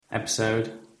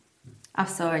episode. I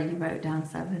saw it, you wrote down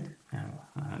 7. Oh,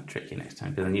 I'll trick you next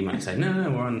time, because then you might say, no,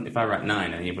 we're on. If I write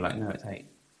 9, and you'll be like, no, it's 8.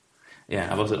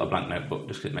 Yeah, I've also got a blank notebook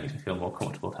just because it makes me feel more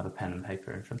comfortable to have a pen and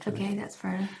paper in front of me. Okay, that's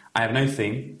fair enough. I have no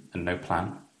theme and no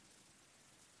plan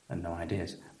and no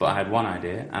ideas. But I had one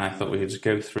idea, and I thought we could just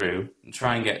go through and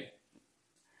try and get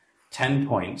 10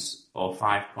 points or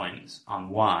 5 points on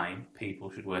why people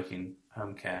should work in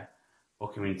home care or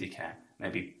community care.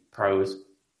 Maybe pros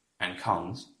and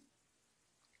cons.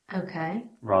 Okay.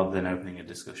 Rather than opening a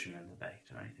discussion and debate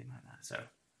or anything like that.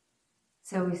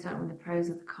 So we start with the pros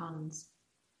or the cons?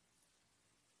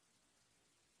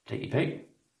 Take your pick.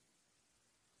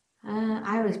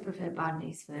 I always prefer bad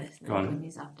news first. Go on. Good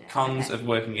news after. Cons of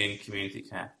working in community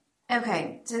care.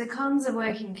 Okay, so the cons of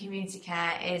working in community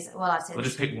care is, well, I'd say... We'll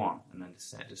just pick one and then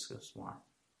just discuss why,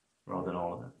 rather than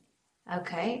all of them.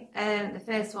 Okay, the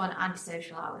first one,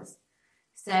 antisocial hours.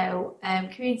 So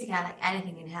community care, like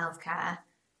anything in healthcare,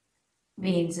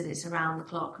 means that it's around the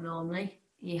clock normally.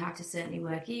 You have to certainly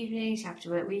work evenings, you have to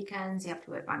work weekends, you have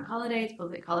to work bank holidays,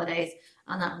 public holidays,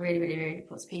 and that really, really, really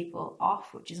puts people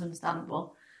off, which is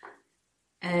understandable.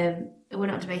 We're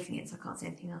not debating it, so I can't say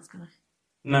anything else, can I?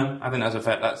 No, I think that's a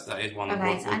fact. That is one of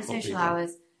Okay, so antisocial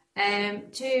hours.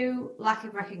 2, lack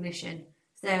of recognition.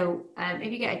 So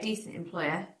if you get a decent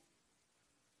employer,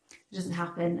 it doesn't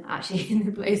happen actually in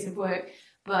the place of work,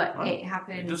 but it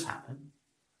happens. It does happen.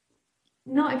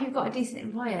 Not if you've got a decent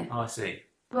employer. Oh, I see.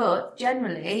 But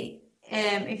generally,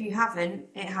 if you haven't,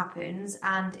 it happens.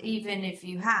 And even if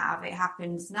you have, it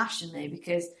happens nationally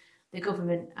because the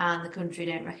government and the country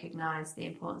don't recognise the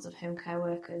importance of home care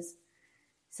workers.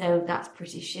 So that's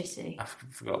pretty shitty. I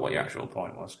forgot what your actual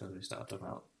point was because we started talking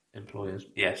about employers.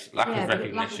 Yes, lack of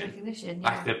recognition. Lack of recognition,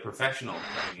 Lack of professional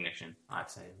recognition,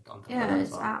 I'd say.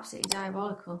 It's absolutely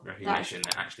diabolical. Recognition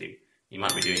that actually you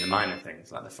might be doing the minor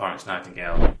things like the Florence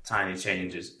Nightingale, tiny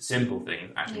changes, simple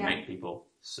things actually make people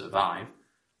survive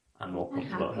and more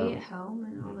comfortable happy at home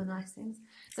and all the nice things.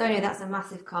 So anyway, that's a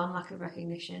massive con, lack of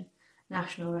recognition,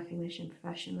 national recognition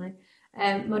professionally.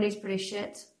 Money's pretty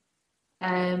shit.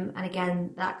 And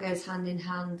again, that goes hand in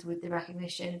hand with the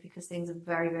recognition because things are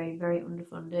very, very, very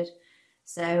underfunded.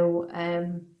 So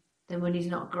the money's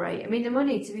not great. I mean, the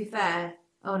money, to be fair,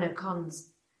 cons.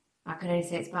 I can only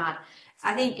say it's bad.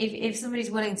 I think if somebody's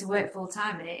willing to work full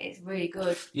time in it, it's really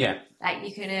good. Yeah. Like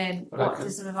you can earn, what do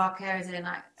some of our carers earn?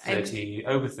 Like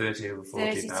over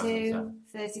 40,000.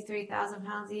 33,000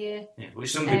 pounds a year. Yeah,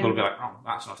 which some people will be like, oh,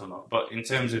 that's not a lot. But in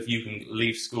terms of you can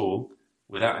leave school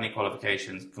without any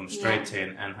qualifications, come straight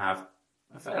in and have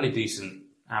a fairly decent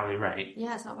hourly rate.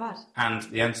 Yeah, it's not bad. And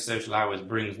the antisocial hours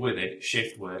brings with it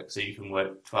shift work, so you can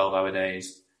work 12-hour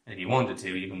days, and if you wanted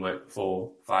to, you can work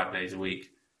 4-5 days a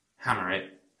week, hammer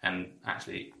it, and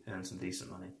actually earn some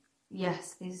decent money.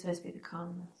 Yes, these are supposed to be the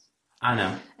cons. I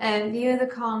know. The other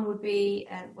con would be,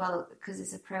 because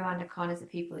it's a pro and a con, is the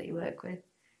people that you work with.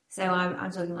 So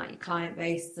I'm talking like your client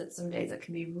base, that some days that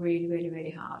can be really, really,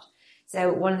 really hard.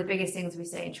 So one of the biggest things we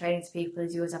say in training to people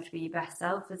is you always have to be your best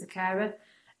self as a carer.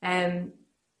 And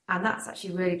that's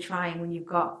actually really trying when you've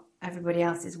got everybody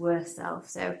else's worst self.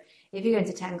 So if you're going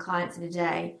to 10 clients in a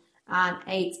day and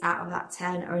 8 out of that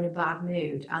 10 are in a bad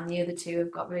mood and the other 2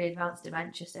 have got really advanced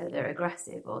dementia, so they're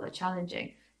aggressive or they're challenging,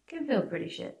 it can feel pretty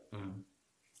shit.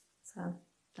 So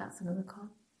that's another con.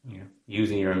 Yeah.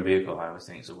 Using your own vehicle, I always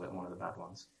think, is one of the bad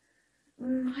ones.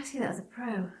 I see that as a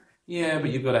pro. Yeah, but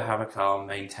you've got to have a car,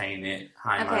 maintain it,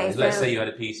 high miles. Let's say you had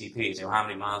a PCP, so how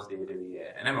many miles do you do a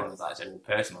year? And everyone's like,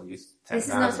 personal use, 10,000. This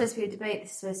is not supposed to be a debate,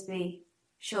 this is supposed to be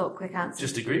short, quick answers.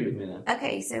 Just agree with me then.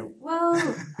 Okay, so,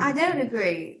 I don't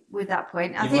agree with that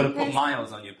point. You've got to put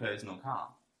miles on your personal car.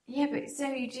 Yeah, but so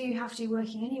you do have to be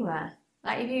working anywhere.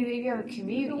 Like, if you have a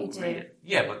commute, you do. Really.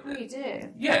 Yeah, but... you do.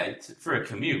 Yeah, it's for a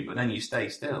commute, but then you stay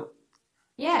still.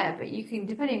 Yeah, but you can,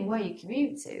 depending on where you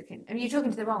commute to, you're talking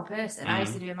to the wrong person. I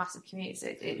used to do a massive commute, so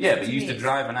but you used to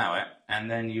drive an hour, and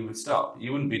then you would stop.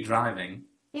 You wouldn't be driving.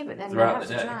 Yeah, but then you have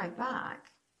to drive back.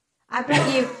 I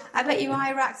bet you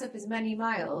I racked up as many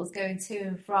miles going to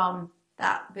and from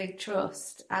that big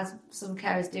trust as some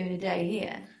carers do in a day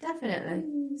here. Definitely,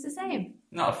 it's the same.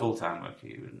 Not a full-time worker,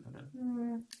 you wouldn't.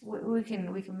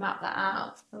 We can map that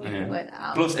out. We can work that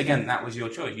out. Plus, again, that was your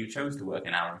choice. You chose to work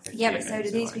an hour and 15 minutes. Yeah, but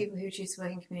so do these people who choose to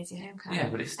work in community home care. Yeah,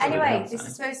 but it's still anyway, this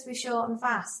is supposed to be short and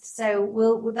fast.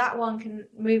 So that one can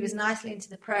move us nicely into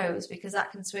the pros because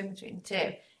that can swing between the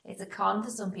two. It's a con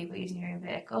to some people using your own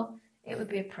vehicle. It would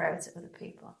be a pro to other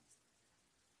people.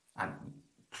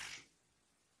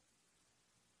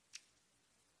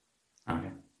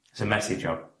 Okay. It's a messy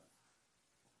job.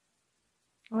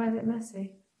 Why is it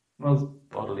messy? Well,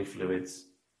 bodily fluids.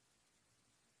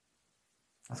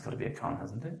 That's got to be a con,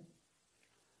 hasn't it?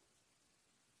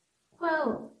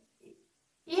 Well,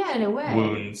 yeah, in a way.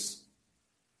 Wounds.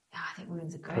 Yeah, I think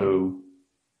wounds are great. Poo.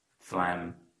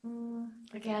 Phlegm.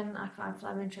 Again, I find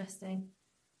phlegm interesting.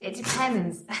 It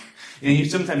depends.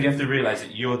 Sometimes you have to realise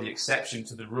that you're the exception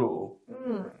to the rule.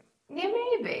 Yeah,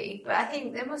 maybe. But I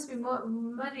think there must be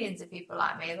millions of people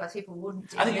like me. Otherwise, people wouldn't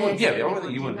do it. I think you would, yeah, I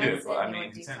think you wouldn't do it, but I They mean,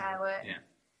 wouldn't do care work. yeah.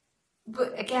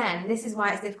 But again, this is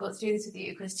why it's difficult to do this with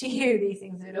you, because to you, these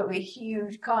things would all be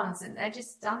huge cons, and they're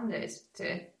just standard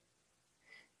to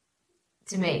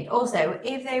me. Also,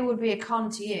 if they would be a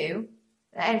con to you,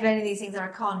 if any of these things are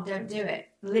a con, don't do it.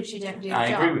 Literally don't do the job. I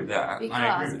agree with that.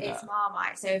 Because it's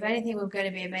Marmite. So if anything was going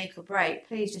to be a make or break,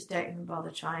 please just don't even bother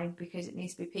trying, because it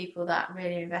needs to be people that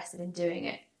really are invested in doing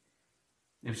it.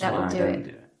 That will do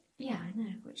it. Yeah, I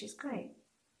know, which is great.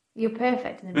 You're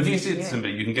perfect. But if you see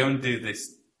somebody, you can go and do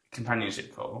this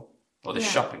companionship call, or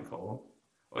this shopping call,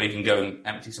 or you can go and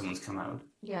empty someone's commode.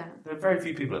 Yeah. There are very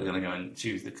few people that are going to go and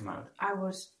choose the commode. I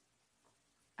would.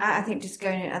 I think just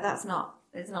going, there's not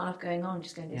enough going on,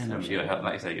 just going to do but you're,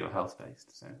 like you say, you're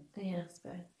health-based, so. Yeah, I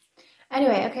suppose.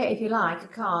 Anyway, okay, if you like, a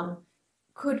con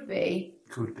could be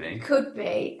some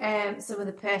of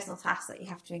the personal tasks that you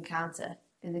have to encounter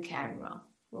in the caring role.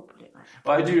 We'll put it like that.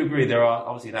 But I do agree, there are,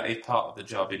 obviously, that is part of the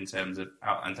job in terms of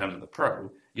the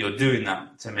pro. You're doing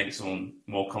that to make someone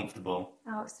more comfortable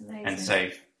it's amazing. and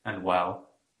safe and well.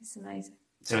 It's amazing.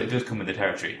 So it does come with the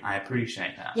territory. I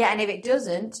appreciate that. Yeah, and if it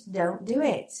doesn't, don't do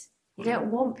it. You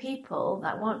don't want people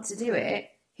that want to do it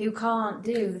who can't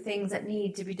do the things that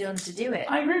need to be done to do it.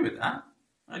 I agree with that.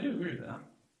 I do agree with that.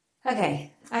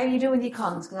 Okay, are you done with your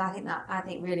cons? Because I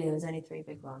think really there's only 3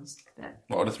 big ones. But...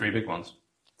 What are the 3 big ones?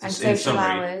 And social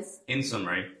hours. In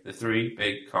summary, the 3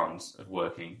 big cons of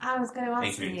working I was going to ask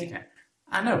in community you. care.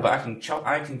 I know, but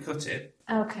I can cut it.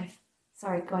 Okay.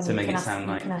 Sorry, go on. To make it sound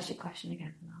like... You can ask your question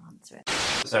again and I'll answer it.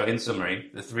 So, in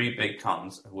summary, the 3 big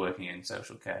cons of working in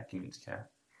social care, community care.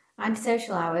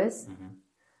 Antisocial hours,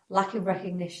 lack of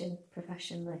recognition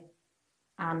professionally,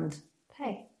 and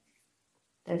pay.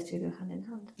 Those 2 go hand in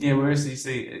hand. Yeah, whereas you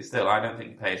see, it's still, I don't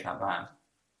think the pay is that bad.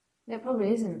 It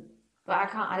probably isn't.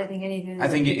 But I don't think any of them. I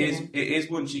think it is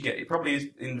once you get, it probably is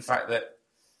in the fact that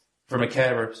from a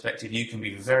carer perspective, you can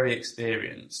be very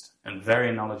experienced and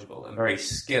very knowledgeable and very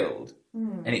skilled,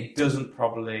 and it doesn't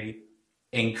probably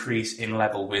increase in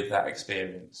level with that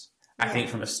experience. I think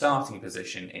from a starting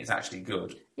position, it's actually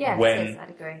good. Yeah, I'd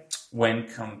agree. When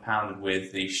compounded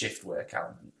with the shift work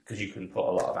element, because you can put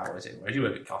a lot of hours in. Whereas you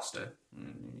work at Costa,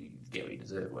 you get what you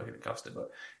deserve working at Costa, but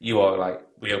you are like,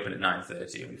 we open at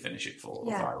 9:30 and we finish at 4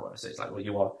 or 5 or whatever. So it's like, well,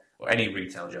 you are, or any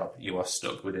retail job, you are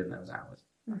stuck within those hours.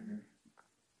 Mm-hmm.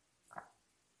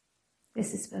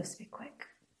 This is supposed to be quick.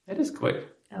 It is quick.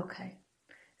 Okay.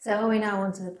 So are we now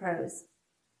on to the pros?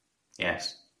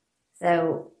 Yes.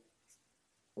 So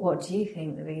what do you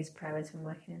think the biggest pro is from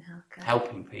working in healthcare?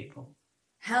 Helping people.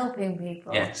 Helping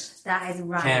people. Yes. That is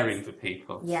right. Caring for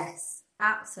people. Yes,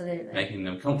 absolutely. Making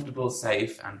them comfortable,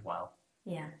 safe and well.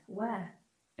 Yeah. Where?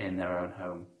 In their own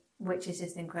home. Which is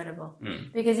just incredible.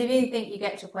 Mm. Because if you think you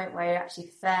get to a point where you're actually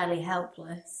fairly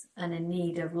helpless and in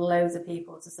need of loads of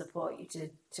people to support you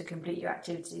to complete your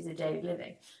activities of daily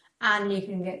living, and you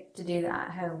can get to do that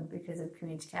at home because of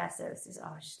community care services, it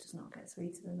just does not get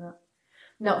sweeter than that.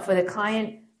 Not for the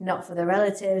client, not for the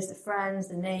relatives, the friends,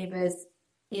 the neighbours.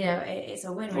 You know, it's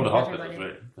a win-win for the for hospitals, everybody.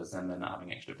 really, because then they're not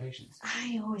having extra patients.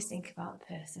 I always think about the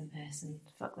person.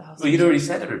 Fuck the hospital. Well, you'd already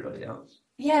said everybody else.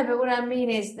 Yeah, but what I mean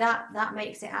is that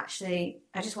makes it actually...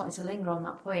 I just wanted to linger on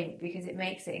that point because it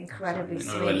makes it incredibly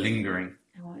sweet. We're lingering.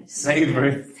 I wanted to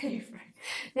Savoury.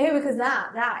 No, because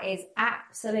that is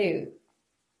absolute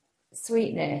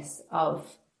sweetness of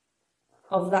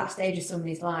that stage of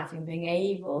somebody's life and being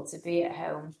able to be at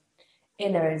home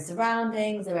in their own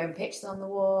surroundings, their own pictures on the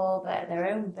wall,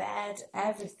 their own bed,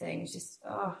 everything. It's just,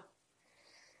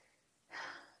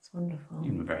 it's wonderful.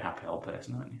 You're a very happy old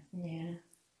person, aren't you?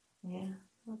 Yeah.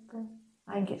 Okay.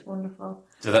 I think it's wonderful.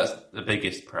 So that's the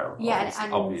biggest pro,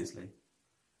 obviously.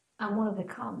 And one of the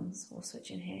cons, we'll switch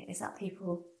in here, is that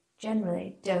people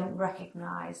generally don't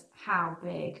recognise how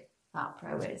big that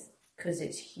pro is, because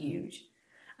it's huge.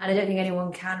 And I don't think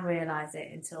anyone can realise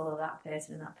it until that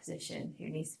person in that position who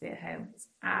needs to be at home. It's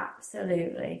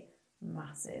absolutely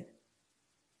massive.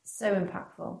 So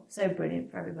impactful, so brilliant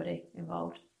for everybody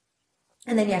involved.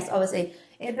 And then, yes, obviously,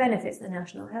 it benefits the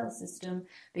national health system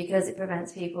because it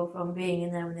prevents people from being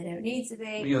in there when they don't need to be.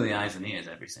 Well, you're the eyes and ears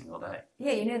every single day.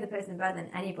 Yeah, you know the person better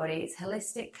than anybody. It's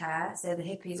holistic care, so the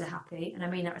hippies are happy. And I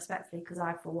mean that respectfully because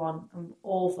I, for one, am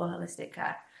all for holistic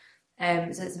care.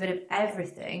 So it's a bit of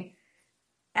everything.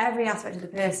 Every aspect of the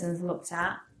person is looked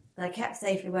at. they're kept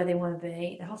safely where they want to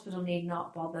be. The hospital need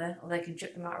not bother, or they can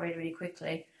chuck them out really, really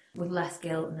quickly with less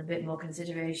guilt and a bit more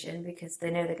consideration because they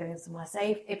know they're going somewhere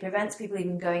safe. It prevents people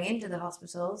even going into the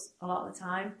hospitals a lot of the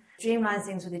time. Streamlines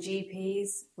things with the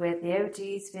GPs, with the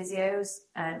OTs,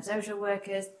 physios, social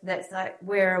workers. That's like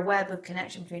we're a web of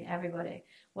connection between everybody.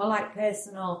 We're like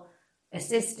personal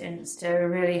assistants to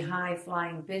really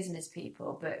high-flying business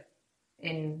people, but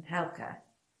in healthcare.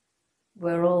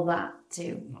 We're all that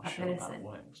to I'm not a sure person. that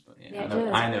works, but Yeah,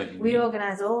 I know what you we mean.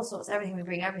 organise all sorts, everything. We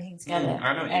bring everything together.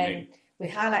 I know what you mean. We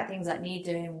highlight things that need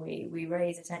doing. We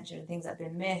raise attention to things that have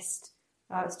been missed.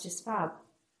 Oh, it's just fab.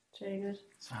 It's really good.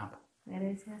 It's fab. It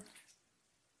is, yeah.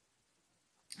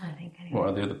 I think anyway. What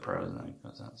are the other pros then?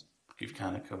 Because you've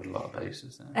kind of covered a lot of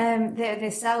bases there.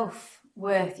 The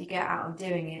self-worth you get out of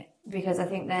doing it, because I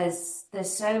think there's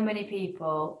so many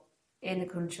people in the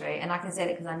country, and I can say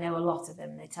that because I know a lot of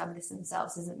them, they tell me this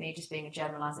themselves, isn't me just being a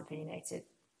generalised, opinionated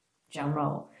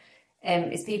general.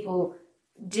 It's people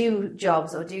do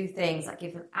jobs or do things that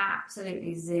give them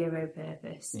absolutely zero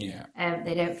purpose. Yeah.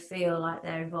 They don't feel like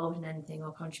they're involved in anything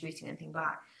or contributing anything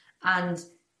back. And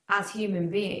as human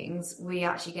beings, we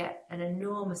actually get an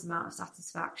enormous amount of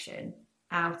satisfaction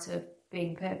out of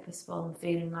being purposeful and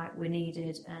feeling like we're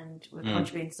needed and we're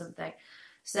contributing something.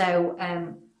 So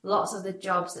lots of the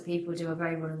jobs that people do are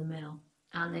very run-of-the-mill,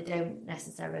 and they don't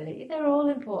necessarily, they're all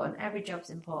important. Every job's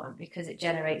important because it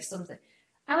generates something.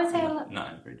 I would say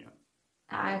not every job.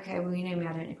 Okay, well, you know me,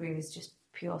 I don't agree with just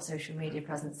pure social media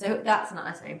presence. So that's not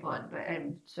necessarily important, but I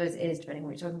suppose it is, depending on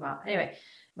what you're talking about. Anyway,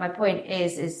 my point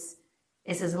is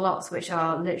there's lots which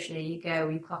are literally,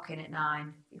 you clock in at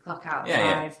 9, you clock out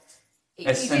at 5. Yeah.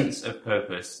 A sense of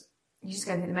purpose. You just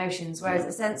go through the motions, whereas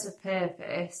a sense of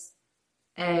purpose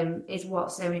is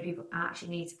what so many people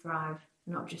actually need to thrive,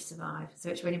 not just survive. So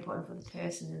it's really important for the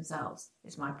person themselves,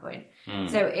 is my point.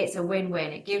 So it's a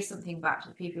win-win. It gives something back to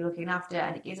the people you're looking after,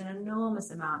 and it gives an enormous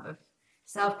amount of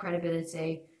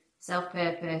self-credibility,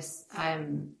 self-purpose, a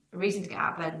reason to get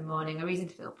out of bed in the morning, a reason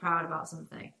to feel proud about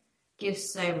something. It gives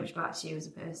so much back to you as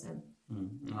a person.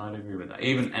 I'd agree with that.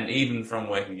 Even from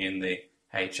working in the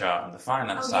HR and the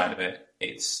finance side of it,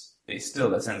 it's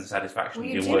still a sense of satisfaction.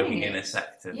 You're working in a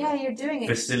sector. Yeah, you're doing it.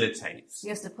 Facilitates.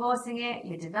 You're supporting it.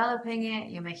 You're developing it.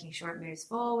 You're making sure it moves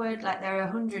forward. Like there are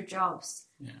 100 jobs.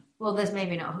 Yeah. Well, there's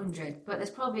maybe not 100, but there's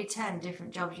probably 10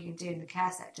 different jobs you can do in the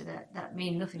care sector that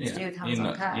mean nothing to do with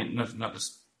hands-on care. You're not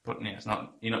just putting.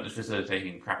 You're not just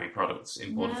facilitating crappy products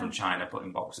imported from China,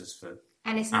 putting boxes for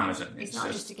and it's Amazon. Not, it's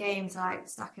not just a game to like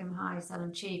stack them high, sell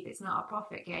them cheap. It's not a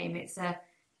profit game. It's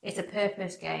a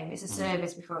purpose game. It's a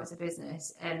service before it's a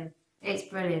business, and it's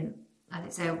brilliant.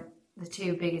 And so the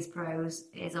two biggest pros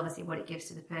is obviously what it gives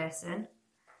to the person,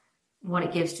 what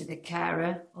it gives to the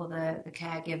carer or the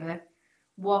caregiver.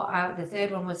 The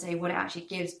third one would say what it actually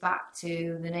gives back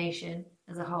to the nation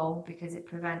as a whole, because it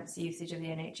prevents the usage of the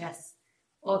NHS,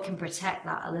 or can protect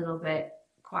that a little bit,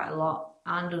 quite a lot,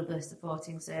 and other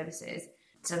supporting services.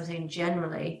 So I'm saying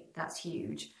generally that's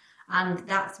huge, and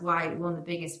that's why one of the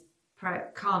biggest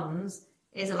cons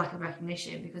is a lack of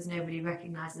recognition, because nobody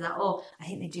recognises that. Or I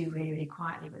think they do really, really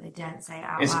quietly, but they don't say it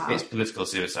out loud. It's political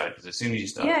suicide, because as soon as you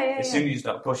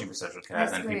start pushing for social care,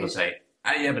 then people say,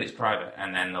 "Oh, but it's private,"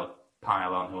 and then they'll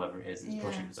pile on whoever it is that's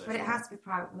pushing for social care. But it has to be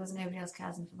private because nobody else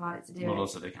cares enough about it to do it. Well,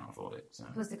 also they can't afford it. So.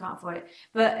 Plus they can't afford it.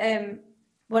 But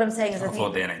what I'm saying is, I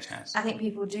afford the NHS. I think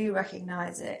people do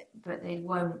recognise it, but they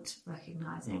won't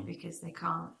recognise it because they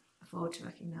can't afford to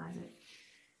recognise it.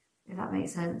 If that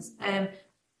makes sense. And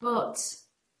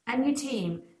your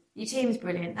team is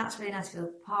brilliant. That's really nice to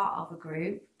feel part of a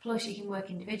group. Plus, you can work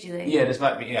individually. Yeah,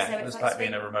 despite being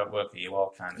a remote worker, you are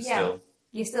kind of still.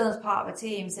 You're still as part of a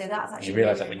team, so that's actually. You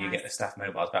realise that really when nice. you get the staff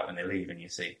mobiles back when they leave, and you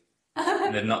see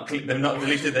they've not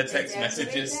deleted their text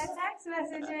messages. Their text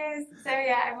messages. So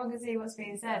yeah, everyone can see what's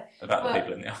being said about the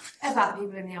people in the office. About the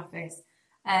people in the office.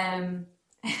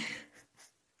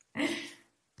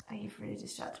 You've really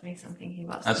distracted me, so I'm thinking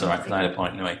about. That's all right. Because I had a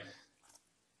point anyway.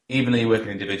 Even though you're working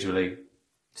individually,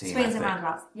 team. Swings and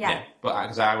roundabouts. Yeah. But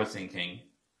because I was thinking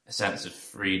a sense of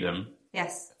freedom,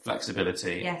 yes,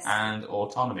 flexibility, yes, and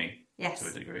autonomy. Yes, to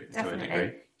a degree.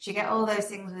 Definitely. You get all those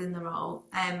things within the role.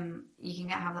 You can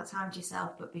have that time to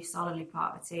yourself, but be solidly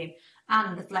part of a team.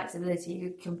 And the flexibility,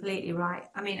 you're completely right.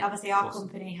 I mean, obviously our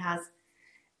company has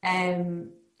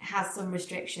some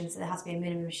restrictions, so there has to be a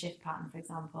minimum shift pattern, for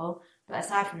example. But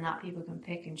aside from that, people can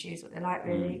pick and choose what they like,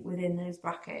 really, within those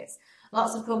brackets.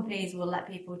 Lots of companies will let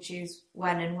people choose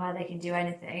when and where they can do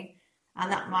anything.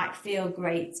 And that might feel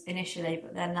great initially,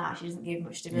 but then that actually doesn't give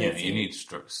much stability. Yeah, you need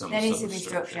structure. There needs to be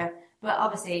structure. But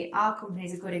obviously, our company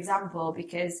is a good example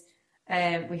because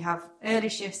We have early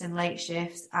shifts and late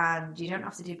shifts, and you don't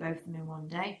have to do both of them in one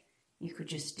day. You could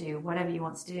just do whatever you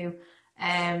want to do.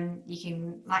 You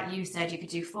can, like you said, you could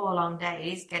do 4 long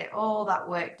days, get all that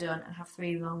work done, and have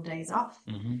 3 long days off.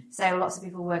 Mm-hmm. So lots of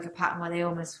people work a pattern where they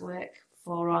almost work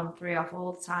 4 on, 3 off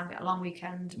all the time, get a long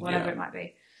weekend, whatever it might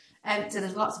be. So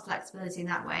there's lots of flexibility in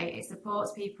that way. It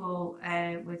supports people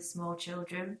with small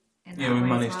children. In that we way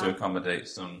managed as well. to accommodate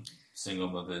some single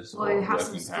mothers Well, or we have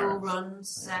working some school parents. runs,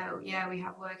 so we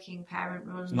have working parent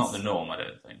runs. It's not the norm, I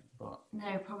don't think. But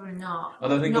No, probably not.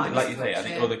 although I think, Not in like the you say, I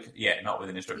think structure. not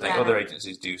within the structure. I Yeah. think other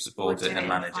agencies do Or support do it and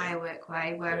manage in a it. firework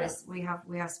way, whereas we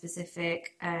have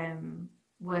specific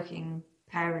working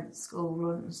parent school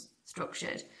runs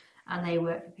structured, and they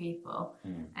work for people.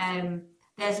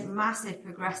 There's massive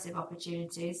progressive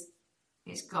opportunities.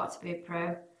 It's got to be a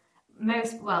pro.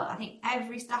 I think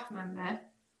every staff member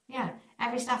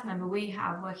we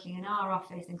have working in our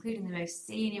office, including the most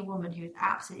senior woman who is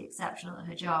absolutely exceptional at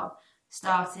her job,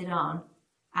 started on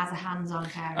as a hands-on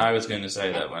carer. I was going to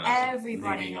say that when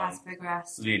everybody has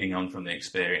progressed. Leading on from the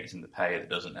experience and the pay that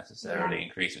doesn't necessarily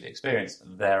increase with the experience,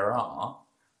 there are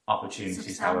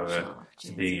opportunities, however,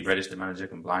 to be registered manager,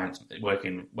 compliance,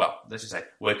 working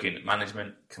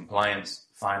management, compliance,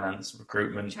 finance,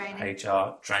 recruitment, Training.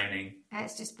 HR, training.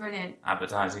 It's just brilliant.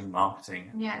 Advertising,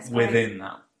 marketing, It's within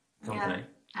that company.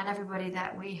 And everybody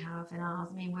that we have in ours,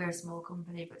 I mean, we're a small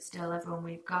company, but still everyone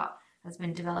we've got has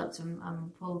been developed and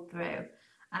pulled through.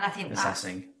 And I think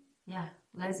Assessing.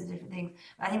 loads of different things.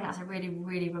 But I think that's a really,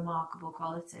 really remarkable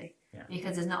quality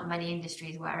because there's not many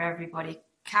industries where everybody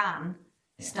can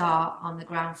start on the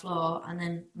ground floor and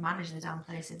then manage the damn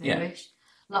place if they wish.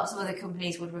 Lots of other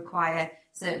companies would require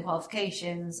certain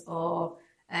qualifications or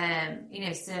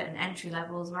certain entry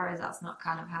levels, whereas that's not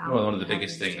kind of how. Well, one of the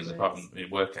biggest things, apart from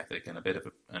work ethic and a bit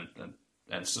of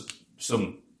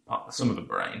some of a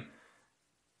brain,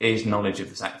 is knowledge of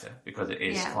the sector, because it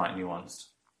is quite nuanced.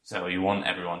 So you want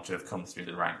everyone to have come through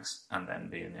the ranks and then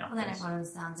be in the office. Well, then everyone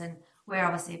understands, and we're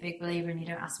obviously a big believer in you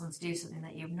don't ask someone to do something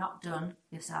that you've not done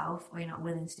yourself or you're not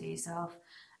willing to do yourself,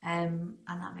 and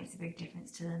that makes a big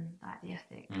difference to them, like the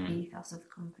ethic, the ethos of the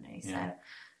company. So,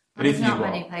 but there's not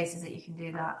many places that you can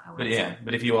do that.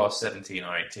 But if you are 17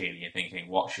 or 18 and you're thinking,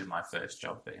 what should my first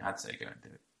job be? I'd say go and do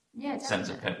it. Yeah, definitely. Sense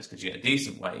of purpose, because you get a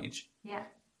decent wage. Yeah.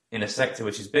 In a sector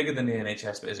which is bigger than the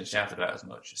NHS but isn't shouted about as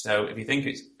much. So if you think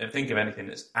of anything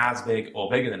that's as big or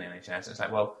bigger than the NHS, it's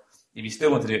like, well, if you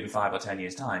still want to do it in 5 or 10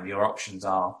 years' time, your options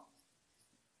are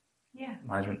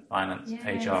management, finance,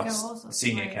 HR,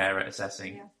 senior carer,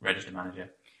 assessing, registered manager.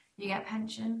 You get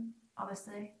pension,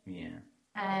 obviously. Yeah.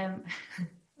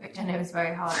 Which I know is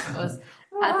very hard for us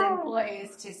as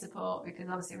employees to support, because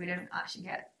obviously we don't actually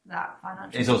get that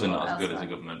financial. It's also not as good as a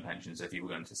government pension. So if you were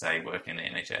going to say work in the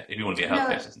NHS, if you want to be a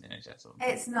healthcare assistant in the NHS,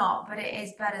 it's not, but it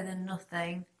is better than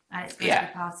nothing, and it's good to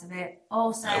be part of it.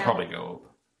 Also, it'll probably go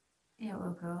up. Yeah, it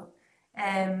will go up.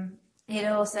 It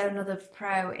also, another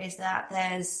pro is that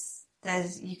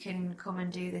there's you can come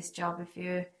and do this job if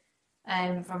you're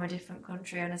from a different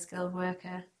country on a skilled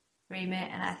worker remit,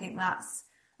 and I think that's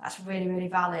really, really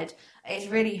valid. It's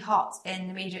really hot in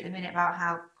the media at the minute about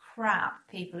how crap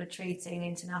people are treating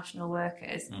international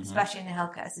workers, especially in the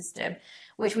healthcare system,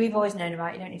 which we've always known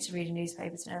about. You don't need to read a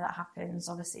newspaper to know that happens.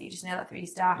 Obviously, you just know that through your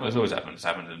staff. Well, it's always happened. It's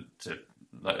happened to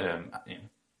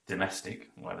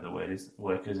domestic, whatever the word is,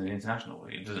 workers and international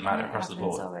workers. It doesn't matter across the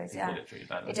board. Always,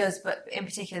 it does, but in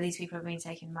particular, these people have been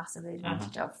taken massively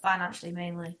advantage of, financially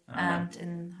mainly, and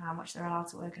in how much they're allowed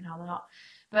to work and how they're not.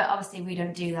 But obviously, we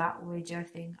don't do that. We do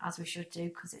everything as we should do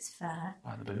because it's fair.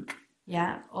 By the book.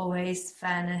 Yeah, always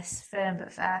fairness, firm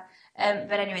but fair.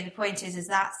 But anyway, the point is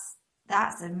that's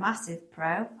a massive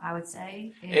pro, I would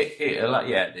say.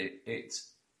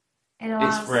 It's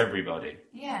for everybody.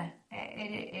 Yeah,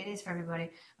 it is for everybody.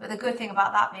 But the good thing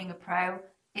about that being a pro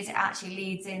is it actually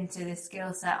leads into the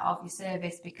skill set of your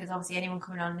service, because obviously anyone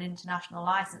coming on an international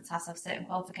license has to have certain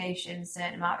qualifications,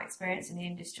 certain amount of experience in the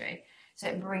industry. So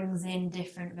it brings in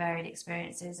different varied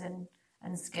experiences and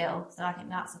skill. So I think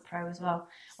that's a pro as well.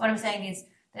 What I'm saying is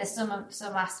there's some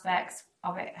aspects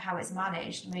of it, how it's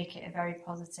managed, make it a very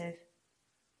positive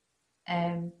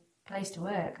place to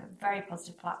work, a very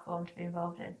positive platform to be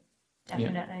involved in.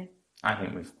 Definitely. Yeah. I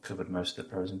think we've covered most of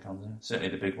the pros and cons there. Certainly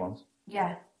the big ones.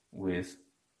 Yeah. With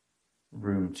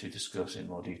room to discuss in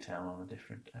more detail on a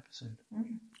different episode.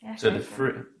 Yeah, so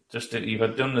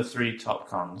you've done the 3 top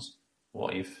cons.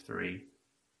 What are your 3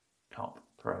 top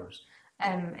pros?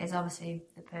 Is obviously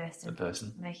the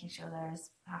person. Making sure they're as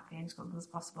happy and as comfortable as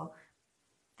possible.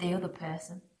 The other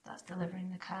person that's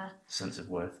delivering the care. Sense of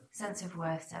worth, sense of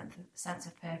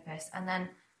purpose. And then,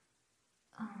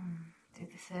 do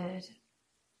the third.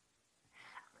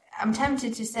 I'm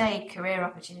tempted to say career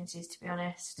opportunities, to be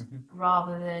honest,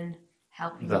 rather than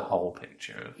helping the whole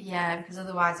picture. Yeah, because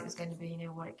otherwise it was going to be,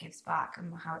 what it gives back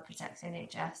and how it protects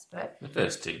NHS. But the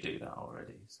first two do that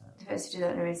already. So the first two do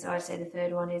that already. So I'd say the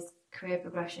third one is career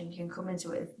progression. You can come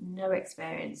into it with no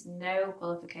experience, no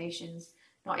qualifications,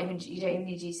 you don't even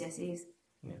need GCSEs,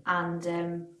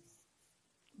 and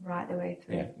right the way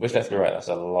through. Yeah, which, let's be right, that's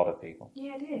a lot of people.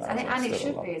 Yeah, it is, and it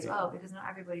should be as well, because not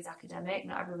everybody's academic,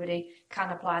 not everybody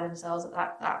can apply themselves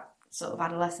at that sort of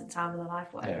adolescent time of their life,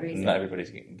 whatever reason. Not everybody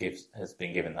has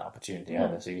been given that opportunity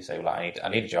either. So you say, well, I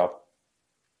need a job,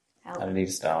 and I need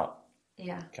to start.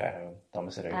 Yeah. Care home,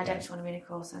 domiciliary. And I don't just want to be in a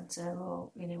call centre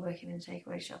or working in a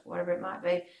takeaway shop, or whatever it might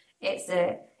be. It's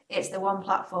the one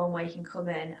platform where you can come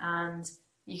in, and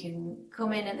you can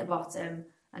come in at the bottom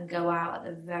and go out at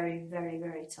the very, very,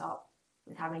 very top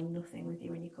with having nothing with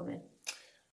you when you come in.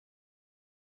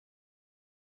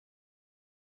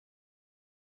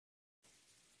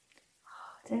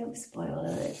 Don't spoil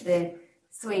the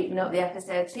sweeten up the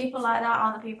episodes. People like that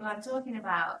aren't the people I'm talking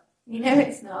about.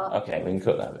 It's not. Okay, we can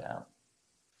cut that bit out.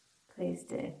 Please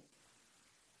do.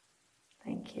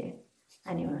 Thank you.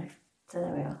 Anyway, so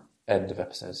there we are. End of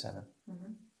episode 7.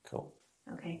 Mm-hmm. Cool.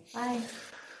 Okay, bye.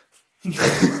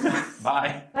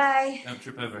 Bye. Bye. Don't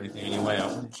trip over anything on your way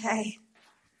out. Okay.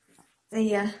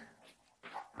 See ya.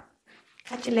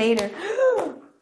 Catch you later.